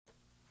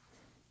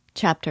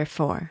Chapter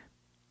 4.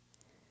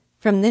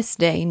 From this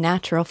day,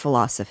 natural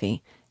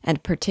philosophy,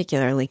 and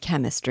particularly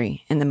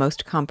chemistry, in the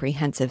most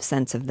comprehensive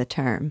sense of the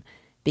term,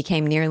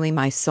 became nearly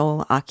my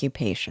sole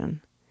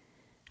occupation.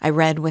 I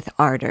read with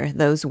ardor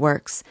those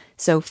works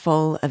so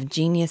full of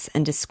genius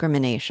and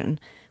discrimination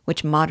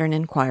which modern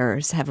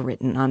inquirers have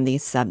written on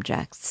these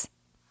subjects.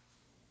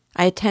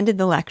 I attended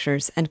the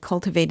lectures and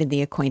cultivated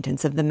the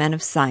acquaintance of the men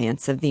of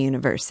science of the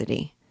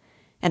university,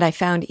 and I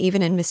found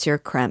even in Monsieur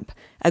Krempe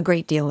a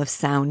great deal of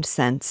sound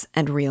sense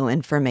and real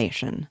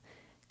information,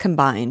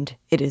 combined,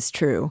 it is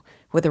true,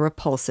 with a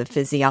repulsive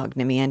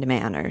physiognomy and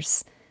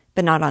manners,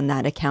 but not on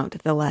that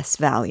account the less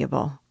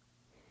valuable.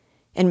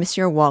 In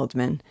Monsieur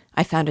Waldman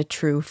I found a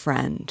true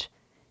friend.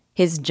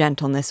 His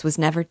gentleness was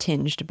never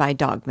tinged by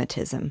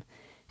dogmatism,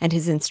 and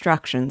his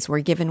instructions were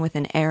given with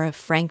an air of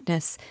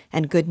frankness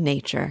and good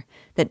nature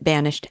that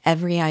banished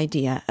every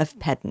idea of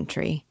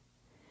pedantry.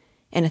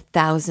 In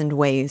 1,000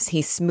 ways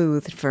he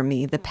smoothed for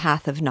me the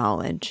path of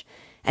knowledge,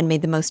 and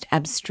made the most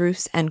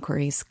abstruse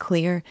enquiries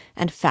clear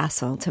and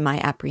facile to my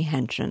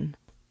apprehension.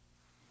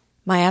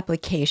 My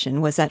application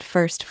was at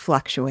first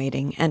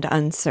fluctuating and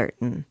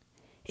uncertain.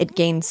 It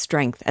gained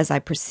strength as I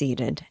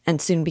proceeded,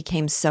 and soon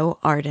became so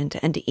ardent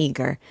and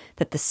eager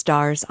that the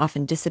stars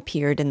often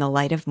disappeared in the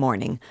light of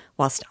morning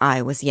whilst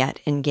I was yet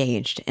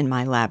engaged in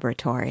my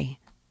laboratory.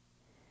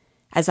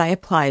 As I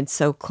applied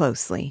so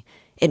closely,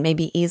 it may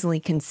be easily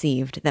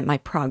conceived that my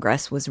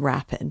progress was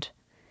rapid.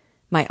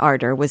 My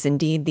ardor was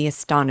indeed the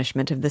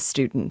astonishment of the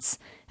students,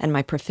 and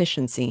my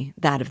proficiency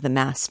that of the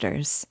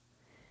masters.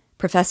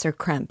 Professor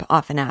Krempe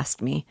often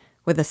asked me,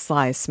 with a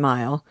sly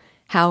smile,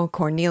 how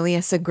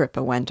Cornelius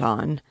Agrippa went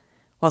on,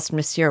 whilst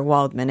Monsieur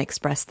Waldman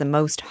expressed the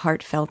most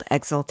heartfelt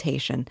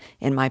exultation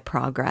in my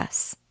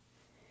progress.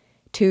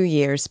 2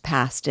 years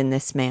passed in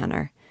this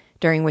manner,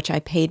 during which I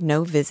paid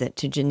no visit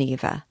to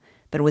Geneva,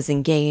 but was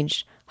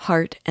engaged,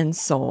 heart and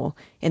soul,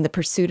 in the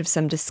pursuit of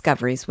some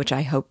discoveries which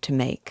I hoped to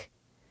make.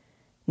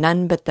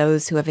 None but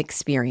those who have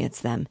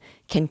experienced them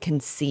can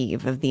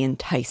conceive of the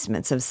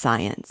enticements of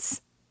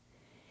science.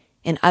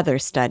 In other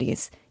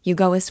studies, you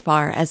go as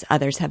far as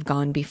others have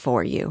gone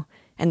before you,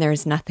 and there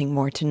is nothing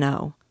more to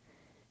know.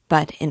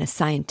 But in a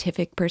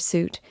scientific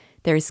pursuit,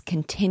 there is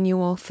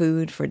continual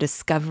food for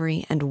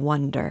discovery and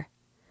wonder.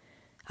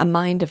 A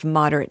mind of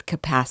moderate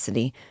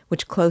capacity,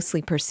 which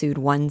closely pursued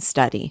one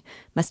study,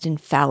 must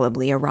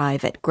infallibly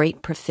arrive at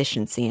great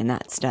proficiency in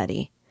that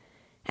study.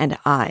 And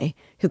I,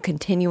 who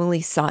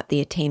continually sought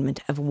the attainment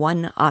of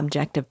one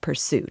object of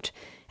pursuit,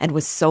 and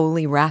was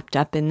solely wrapped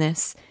up in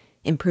this,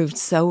 improved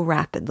so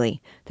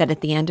rapidly that at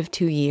the end of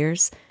 2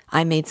 years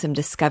I made some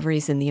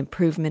discoveries in the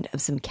improvement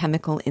of some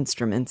chemical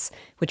instruments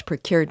which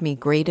procured me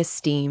great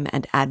esteem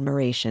and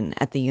admiration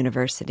at the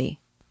university.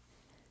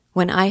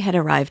 When I had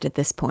arrived at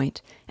this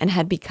point, and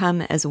had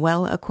become as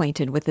well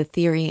acquainted with the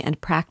theory and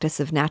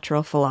practice of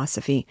natural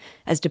philosophy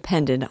as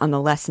depended on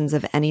the lessons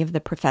of any of the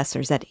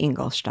professors at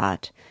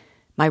Ingolstadt,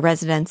 my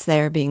residence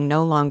there being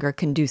no longer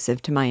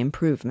conducive to my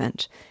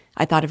improvement,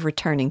 I thought of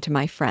returning to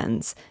my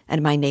friends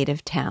and my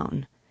native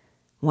town,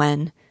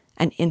 when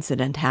an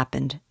incident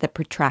happened that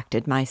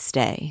protracted my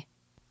stay.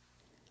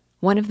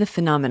 One of the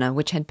phenomena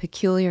which had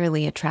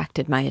peculiarly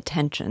attracted my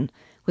attention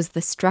was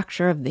the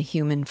structure of the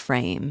human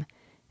frame,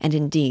 and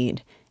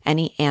indeed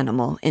any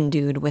animal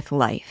endued with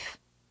life.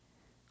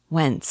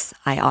 Whence,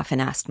 I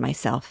often asked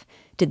myself,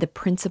 did the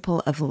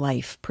principle of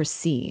life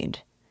proceed?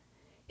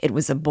 It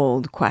was a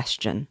bold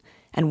question,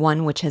 and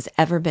one which has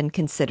ever been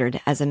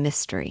considered as a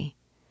mystery.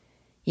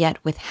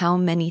 Yet with how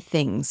many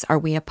things are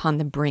we upon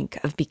the brink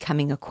of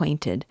becoming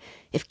acquainted,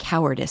 if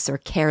cowardice or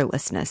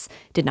carelessness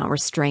did not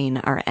restrain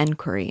our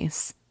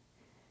enquiries?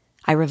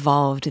 I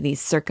revolved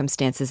these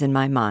circumstances in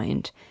my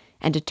mind,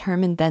 and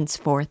determined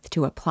thenceforth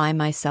to apply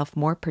myself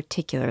more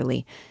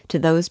particularly to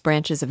those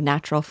branches of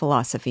natural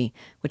philosophy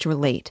which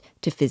relate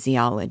to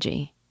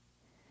physiology.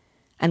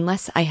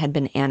 Unless I had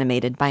been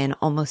animated by an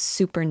almost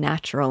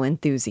supernatural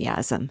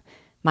enthusiasm,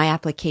 my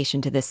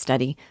application to this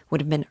study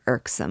would have been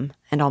irksome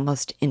and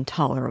almost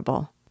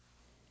intolerable.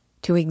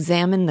 To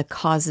examine the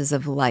causes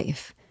of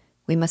life,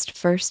 we must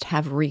first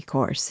have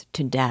recourse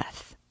to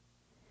death.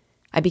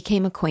 I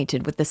became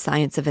acquainted with the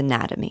science of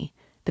anatomy,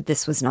 but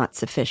this was not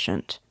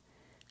sufficient.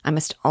 I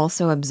must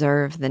also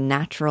observe the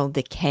natural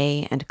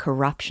decay and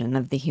corruption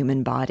of the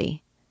human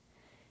body.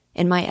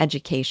 In my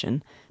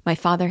education, my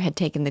father had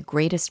taken the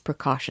greatest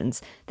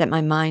precautions that my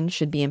mind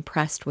should be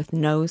impressed with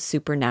no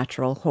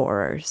supernatural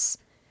horrors.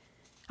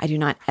 I do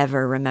not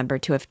ever remember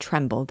to have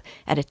trembled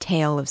at a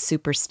tale of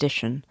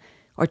superstition,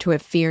 or to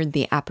have feared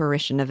the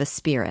apparition of a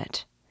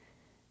spirit.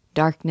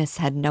 Darkness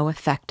had no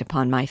effect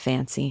upon my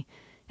fancy,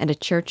 and a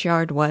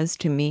churchyard was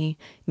to me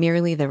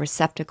merely the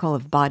receptacle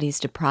of bodies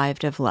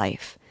deprived of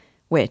life,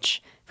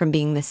 which, from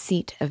being the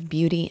seat of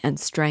beauty and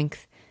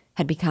strength,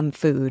 had become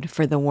food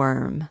for the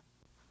worm.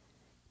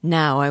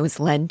 Now I was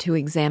led to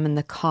examine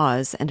the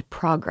cause and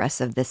progress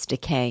of this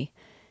decay,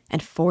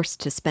 and forced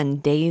to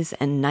spend days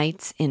and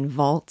nights in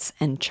vaults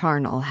and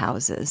charnel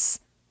houses.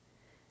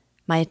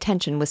 my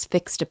attention was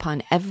fixed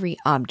upon every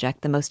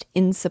object the most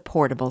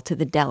insupportable to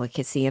the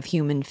delicacy of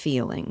human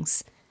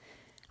feelings.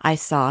 I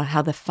saw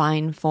how the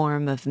fine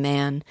form of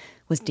man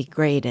was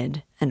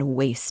degraded and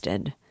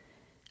wasted.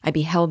 I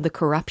beheld the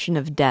corruption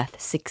of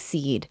death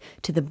succeed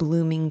to the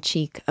blooming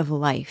cheek of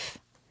life.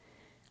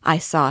 I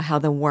saw how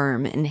the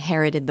worm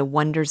inherited the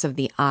wonders of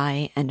the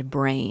eye and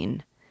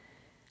brain.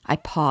 I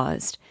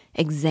paused,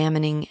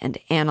 examining and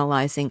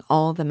analyzing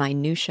all the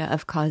minutiae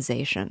of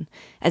causation,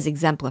 as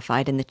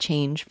exemplified in the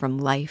change from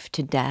life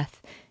to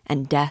death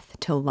and death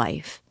to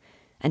life,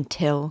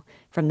 until,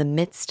 from the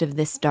midst of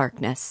this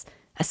darkness,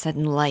 a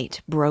sudden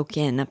light broke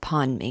in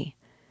upon me,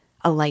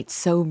 a light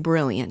so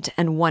brilliant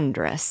and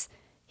wondrous,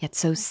 yet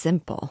so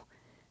simple,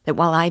 that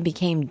while I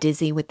became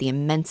dizzy with the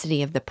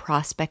immensity of the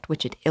prospect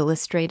which it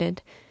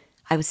illustrated,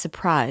 I was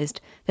surprised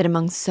that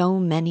among so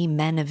many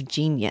men of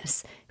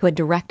genius who had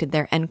directed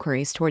their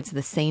enquiries towards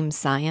the same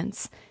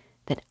science,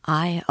 that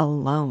I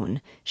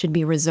alone should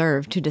be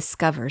reserved to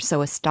discover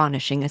so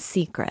astonishing a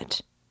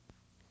secret.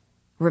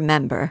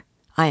 Remember,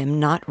 I am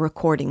not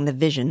recording the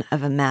vision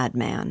of a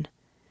madman.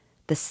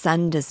 The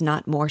sun does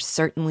not more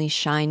certainly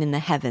shine in the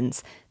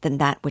heavens than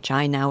that which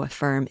I now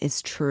affirm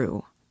is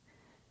true.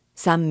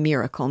 Some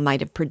miracle might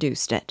have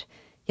produced it,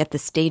 yet the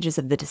stages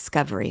of the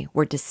discovery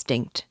were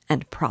distinct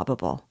and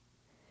probable.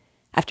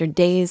 After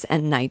days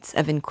and nights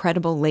of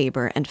incredible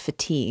labor and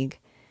fatigue,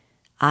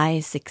 I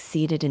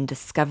succeeded in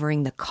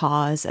discovering the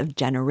cause of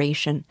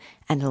generation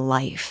and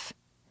life.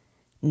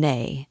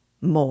 Nay,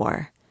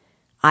 more,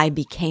 I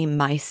became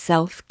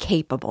myself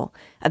capable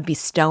of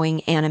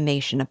bestowing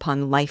animation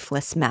upon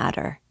lifeless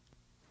matter.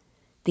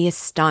 The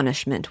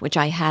astonishment which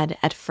I had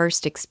at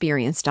first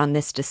experienced on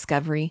this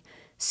discovery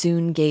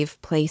soon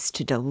gave place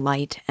to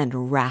delight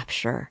and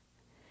rapture.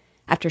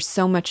 After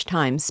so much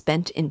time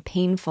spent in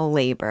painful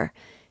labor,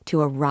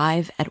 to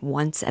arrive at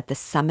once at the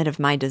summit of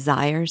my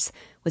desires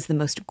was the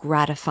most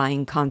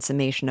gratifying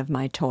consummation of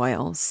my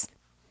toils.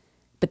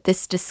 But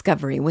this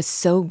discovery was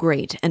so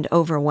great and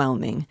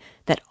overwhelming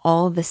that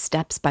all the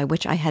steps by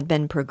which I had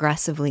been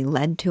progressively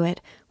led to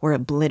it were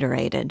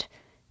obliterated,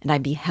 and I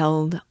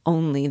beheld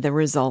only the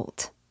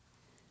result.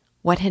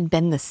 What had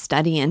been the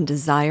study and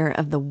desire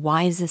of the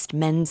wisest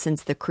men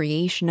since the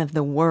creation of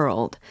the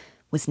world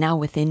was now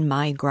within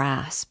my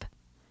grasp.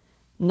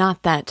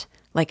 Not that,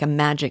 like a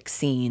magic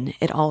scene,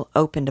 it all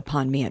opened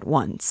upon me at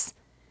once.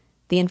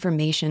 The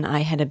information I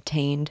had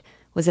obtained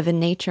was of a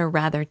nature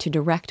rather to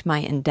direct my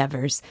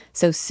endeavors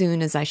so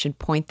soon as I should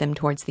point them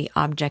towards the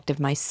object of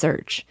my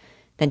search,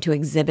 than to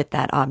exhibit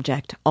that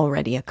object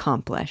already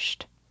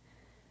accomplished.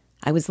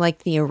 I was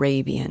like the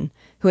Arabian,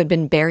 who had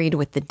been buried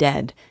with the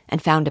dead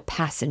and found a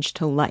passage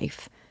to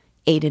life,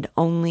 aided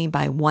only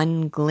by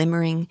one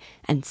glimmering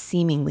and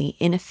seemingly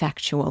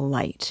ineffectual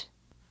light.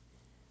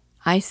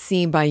 I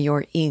see by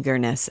your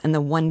eagerness and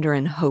the wonder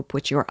and hope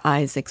which your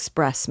eyes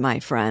express, my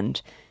friend,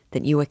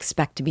 that you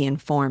expect to be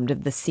informed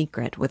of the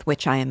secret with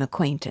which I am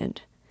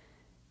acquainted.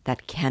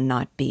 That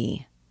cannot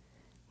be.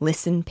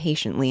 Listen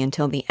patiently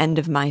until the end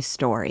of my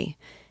story,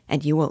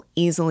 and you will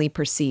easily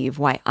perceive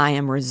why I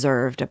am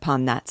reserved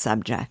upon that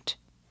subject.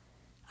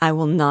 I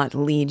will not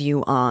lead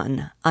you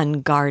on,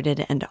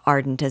 unguarded and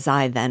ardent as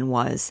I then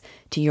was,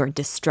 to your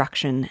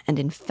destruction and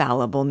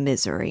infallible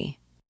misery.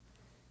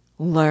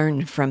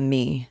 Learn from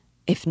me,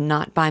 if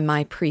not by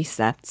my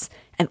precepts,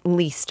 at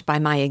least by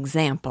my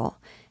example,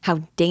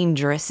 how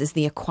dangerous is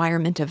the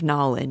acquirement of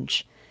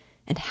knowledge,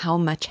 and how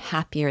much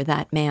happier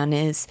that man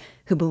is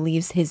who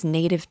believes his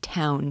native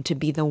town to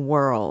be the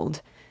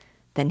world,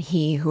 than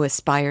he who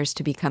aspires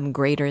to become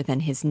greater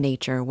than his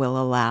nature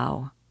will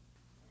allow.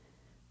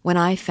 When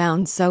I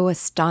found so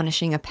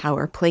astonishing a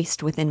power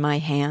placed within my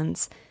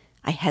hands,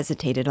 I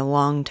hesitated a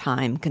long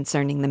time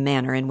concerning the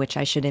manner in which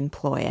I should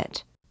employ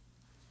it.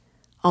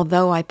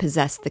 Although I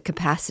possessed the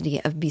capacity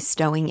of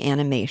bestowing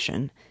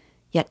animation,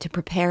 yet to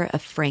prepare a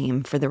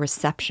frame for the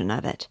reception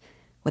of it,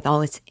 with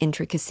all its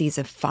intricacies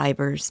of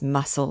fibers,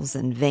 muscles,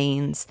 and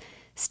veins,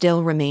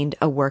 still remained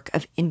a work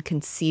of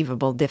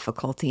inconceivable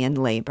difficulty and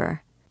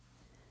labor.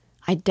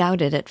 I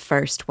doubted at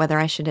first whether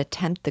I should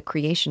attempt the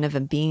creation of a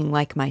being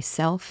like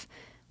myself,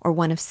 or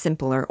one of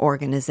simpler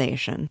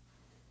organization.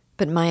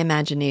 But my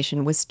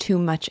imagination was too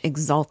much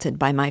exalted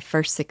by my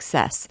first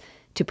success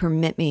to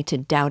permit me to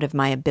doubt of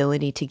my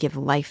ability to give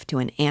life to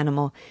an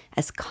animal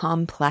as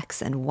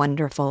complex and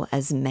wonderful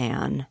as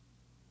man.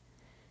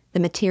 The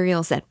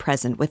materials at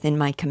present within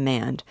my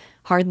command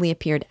hardly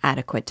appeared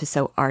adequate to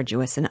so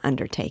arduous an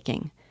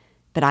undertaking,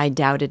 but I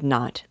doubted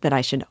not that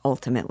I should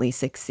ultimately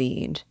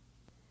succeed.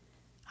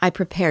 I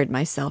prepared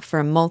myself for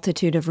a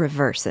multitude of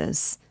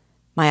reverses.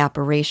 My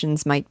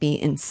operations might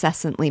be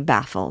incessantly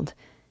baffled,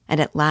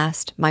 and at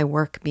last my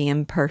work be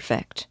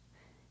imperfect.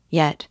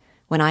 Yet,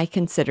 when I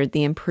considered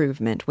the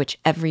improvement which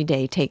every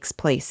day takes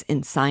place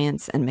in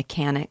science and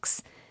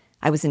mechanics,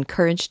 I was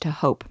encouraged to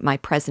hope my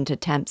present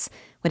attempts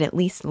would at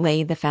least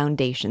lay the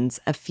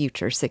foundations of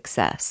future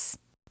success.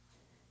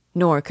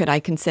 Nor could I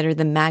consider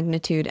the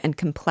magnitude and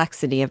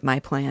complexity of my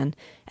plan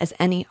as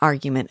any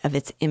argument of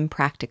its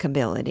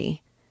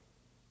impracticability.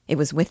 It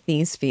was with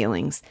these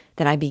feelings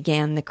that I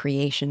began the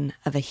creation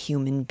of a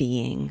human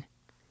being.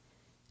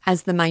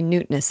 As the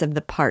minuteness of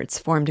the parts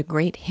formed a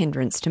great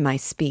hindrance to my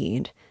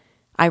speed,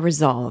 I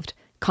resolved,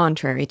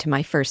 contrary to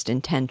my first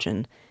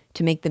intention,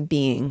 to make the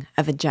being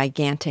of a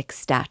gigantic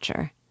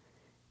stature.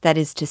 That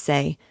is to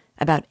say,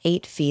 about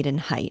 8 feet in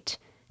height,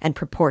 and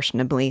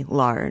proportionably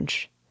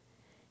large.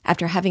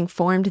 After having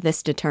formed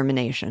this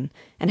determination,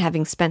 and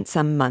having spent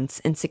some months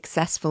in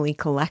successfully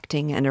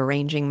collecting and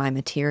arranging my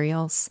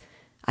materials,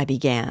 I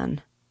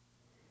began.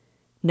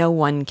 No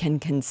one can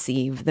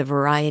conceive the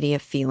variety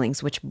of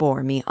feelings which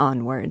bore me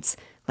onwards,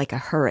 like a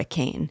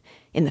hurricane,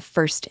 in the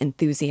first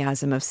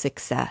enthusiasm of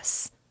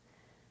success.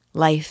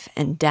 Life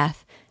and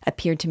death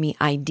appeared to me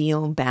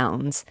ideal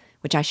bounds,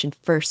 which I should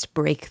first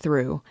break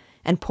through,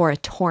 and pour a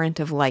torrent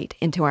of light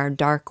into our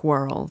dark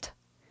world.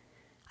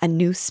 A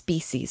new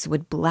species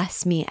would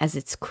bless me as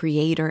its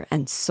creator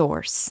and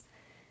source.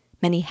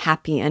 Many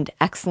happy and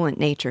excellent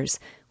natures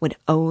would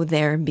owe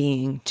their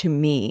being to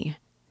me.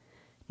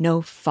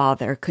 No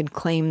father could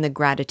claim the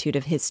gratitude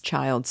of his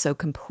child so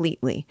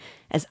completely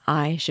as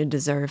I should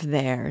deserve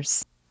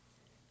theirs.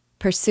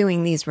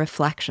 Pursuing these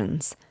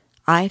reflections,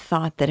 I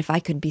thought that if I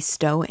could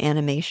bestow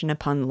animation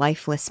upon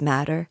lifeless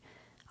matter,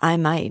 I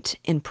might,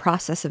 in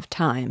process of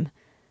time,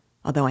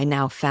 although I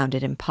now found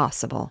it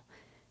impossible,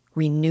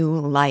 renew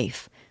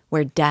life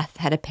where death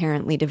had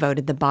apparently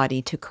devoted the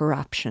body to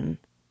corruption.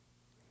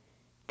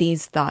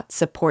 These thoughts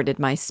supported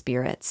my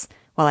spirits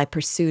while I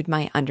pursued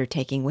my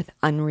undertaking with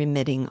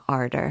unremitting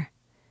ardor.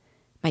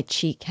 My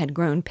cheek had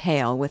grown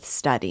pale with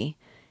study,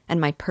 and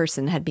my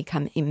person had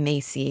become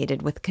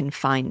emaciated with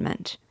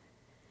confinement.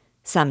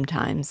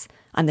 Sometimes,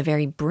 on the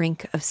very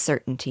brink of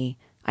certainty,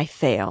 I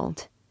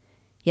failed.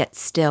 Yet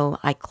still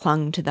I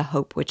clung to the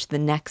hope which the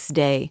next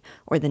day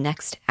or the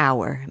next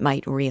hour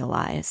might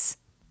realize.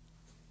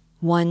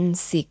 One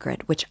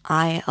secret which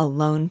I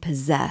alone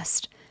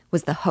possessed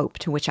was the hope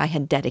to which I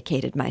had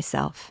dedicated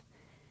myself,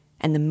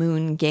 and the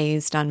moon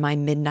gazed on my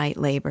midnight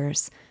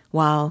labors,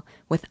 while,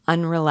 with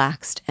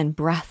unrelaxed and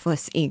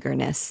breathless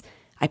eagerness,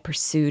 I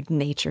pursued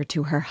nature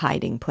to her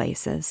hiding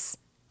places.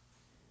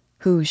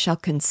 Who shall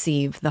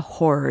conceive the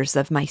horrors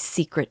of my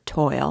secret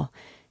toil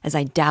as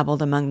I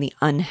dabbled among the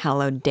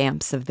unhallowed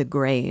damps of the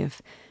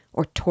grave,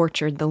 or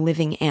tortured the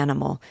living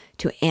animal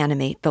to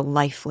animate the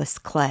lifeless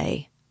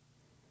clay?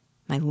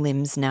 My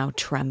limbs now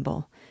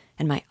tremble,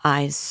 and my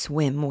eyes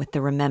swim with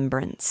the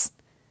remembrance.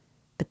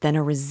 But then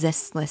a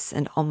resistless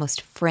and almost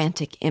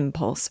frantic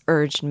impulse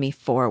urged me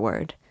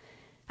forward.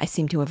 I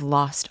seemed to have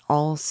lost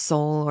all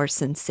soul or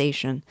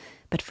sensation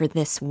but for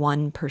this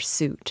one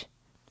pursuit.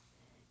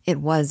 It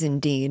was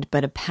indeed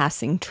but a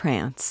passing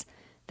trance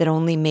that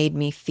only made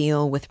me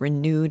feel with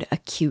renewed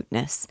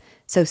acuteness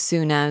so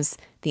soon as,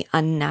 the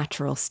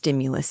unnatural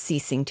stimulus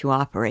ceasing to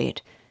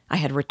operate, I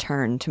had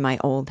returned to my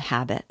old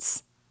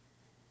habits.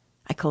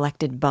 I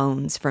collected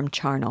bones from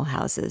charnel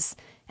houses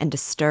and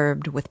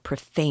disturbed with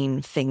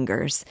profane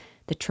fingers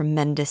the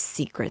tremendous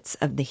secrets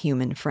of the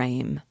human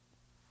frame.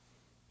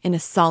 In a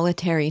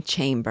solitary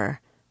chamber,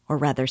 or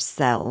rather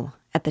cell,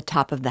 at the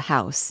top of the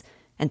house,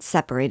 and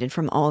separated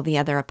from all the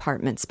other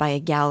apartments by a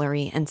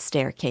gallery and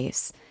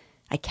staircase,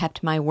 I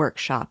kept my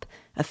workshop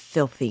of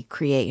filthy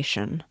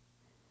creation.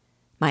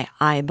 My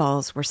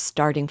eyeballs were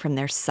starting from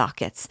their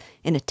sockets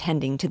in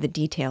attending to the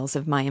details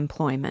of my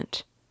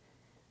employment.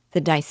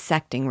 The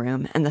dissecting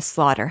room and the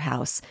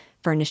slaughterhouse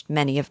furnished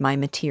many of my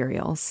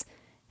materials,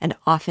 and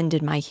often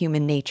did my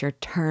human nature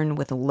turn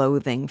with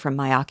loathing from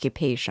my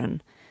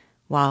occupation,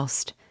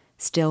 whilst,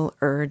 still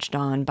urged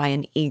on by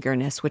an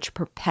eagerness which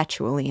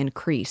perpetually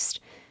increased,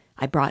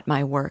 I brought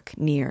my work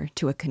near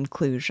to a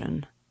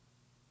conclusion.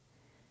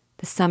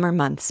 The summer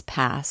months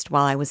passed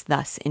while I was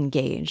thus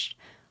engaged,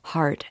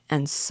 heart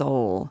and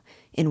soul,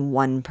 in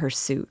one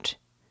pursuit.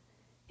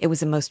 It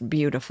was a most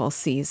beautiful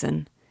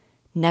season.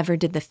 Never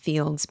did the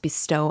fields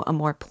bestow a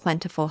more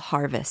plentiful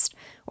harvest,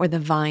 or the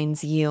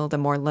vines yield a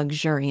more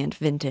luxuriant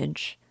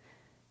vintage.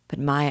 But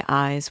my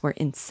eyes were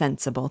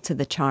insensible to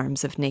the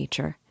charms of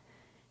nature,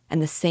 and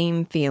the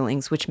same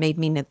feelings which made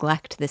me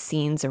neglect the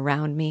scenes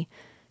around me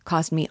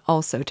caused me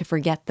also to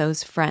forget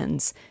those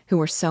friends who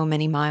were so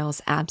many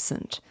miles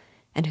absent,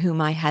 and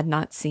whom I had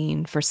not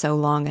seen for so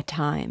long a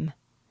time.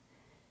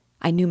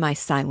 I knew my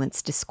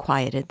silence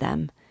disquieted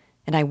them,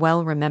 and I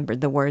well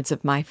remembered the words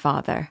of my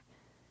father.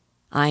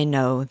 I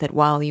know that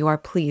while you are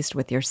pleased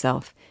with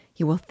yourself,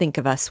 you will think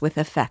of us with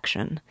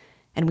affection,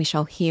 and we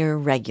shall hear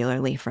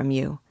regularly from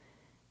you.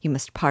 You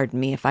must pardon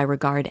me if I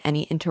regard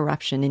any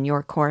interruption in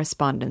your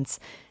correspondence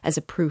as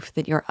a proof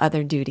that your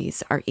other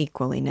duties are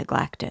equally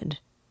neglected.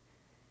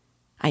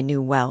 I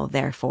knew well,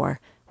 therefore,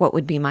 what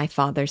would be my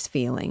father's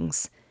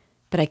feelings,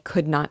 but I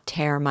could not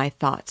tear my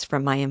thoughts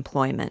from my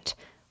employment,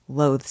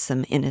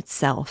 loathsome in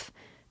itself,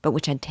 but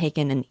which had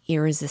taken an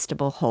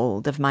irresistible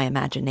hold of my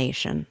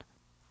imagination.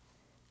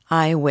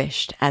 I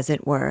wished, as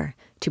it were,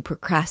 to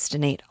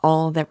procrastinate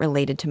all that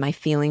related to my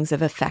feelings of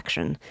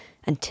affection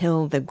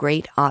until the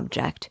great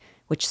object,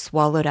 which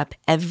swallowed up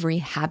every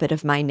habit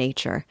of my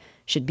nature,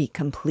 should be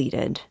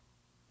completed.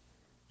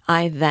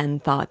 I then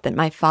thought that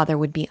my father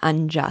would be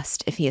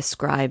unjust if he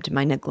ascribed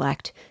my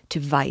neglect to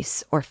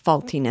vice or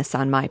faultiness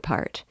on my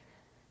part.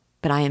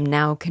 But I am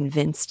now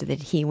convinced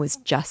that he was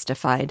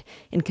justified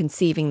in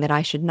conceiving that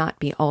I should not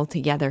be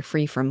altogether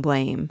free from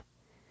blame.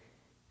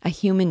 A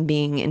human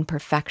being in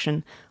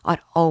perfection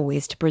ought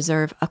always to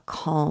preserve a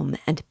calm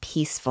and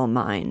peaceful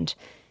mind,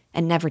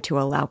 and never to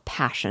allow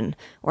passion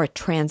or a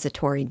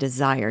transitory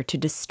desire to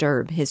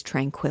disturb his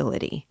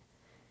tranquillity.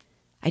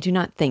 I do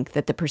not think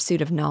that the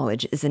pursuit of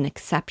knowledge is an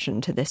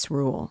exception to this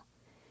rule.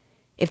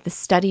 If the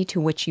study to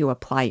which you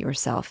apply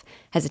yourself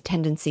has a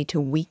tendency to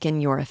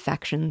weaken your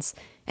affections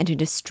and to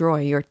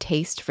destroy your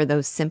taste for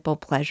those simple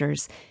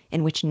pleasures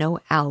in which no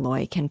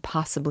alloy can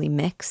possibly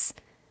mix,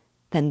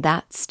 then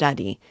that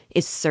study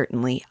is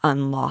certainly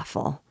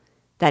unlawful,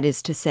 that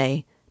is to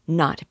say,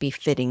 not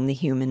befitting the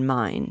human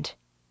mind.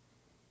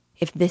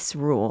 If this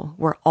rule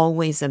were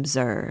always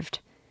observed,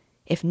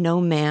 if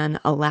no man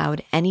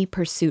allowed any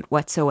pursuit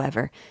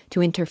whatsoever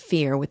to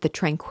interfere with the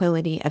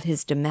tranquillity of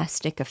his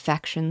domestic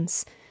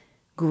affections,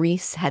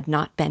 Greece had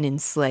not been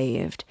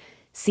enslaved,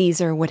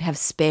 Caesar would have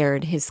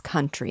spared his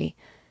country,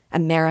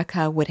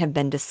 America would have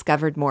been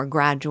discovered more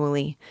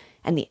gradually,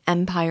 and the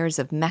empires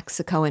of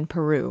Mexico and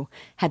Peru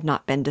had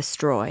not been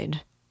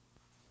destroyed.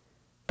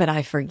 But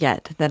I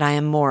forget that I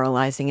am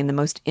moralizing in the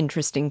most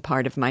interesting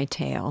part of my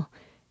tale,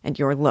 and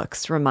your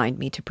looks remind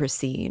me to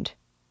proceed.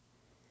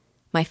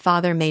 My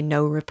father made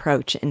no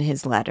reproach in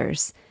his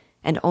letters,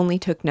 and only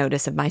took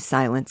notice of my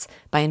silence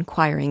by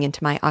inquiring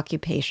into my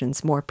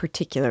occupations more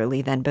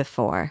particularly than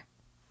before.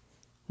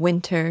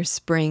 Winter,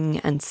 spring,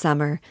 and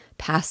summer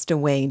passed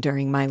away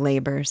during my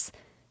labors,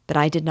 but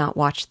I did not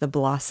watch the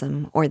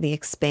blossom or the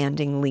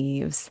expanding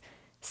leaves,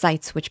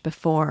 sights which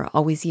before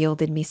always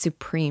yielded me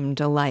supreme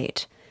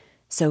delight,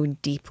 so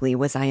deeply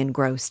was I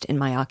engrossed in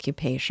my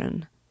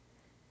occupation.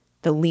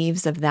 The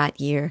leaves of that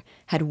year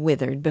had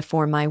withered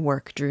before my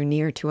work drew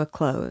near to a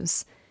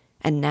close,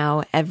 and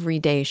now every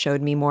day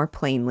showed me more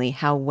plainly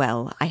how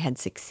well I had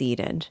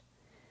succeeded.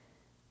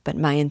 But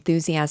my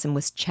enthusiasm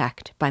was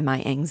checked by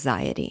my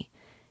anxiety,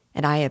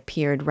 and I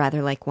appeared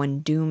rather like one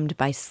doomed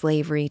by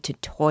slavery to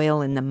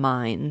toil in the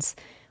mines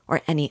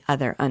or any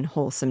other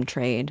unwholesome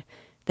trade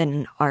than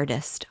an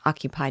artist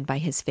occupied by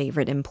his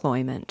favorite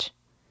employment.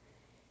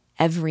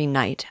 Every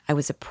night I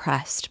was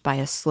oppressed by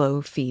a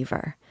slow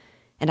fever,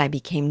 and I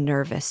became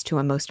nervous to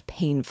a most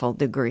painful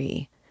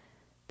degree.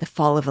 The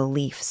fall of a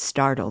leaf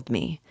startled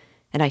me,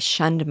 and I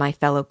shunned my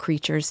fellow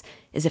creatures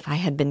as if I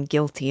had been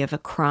guilty of a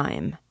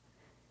crime.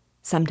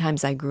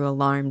 Sometimes I grew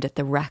alarmed at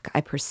the wreck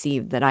I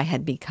perceived that I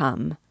had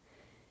become.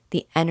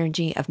 The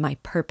energy of my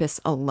purpose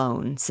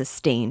alone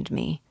sustained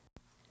me.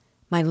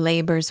 My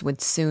labors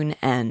would soon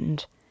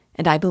end,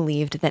 and I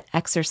believed that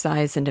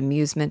exercise and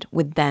amusement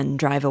would then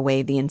drive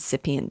away the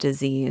incipient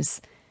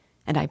disease,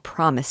 and I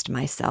promised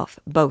myself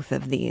both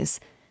of these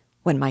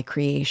when my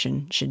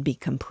creation should be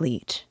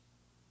complete.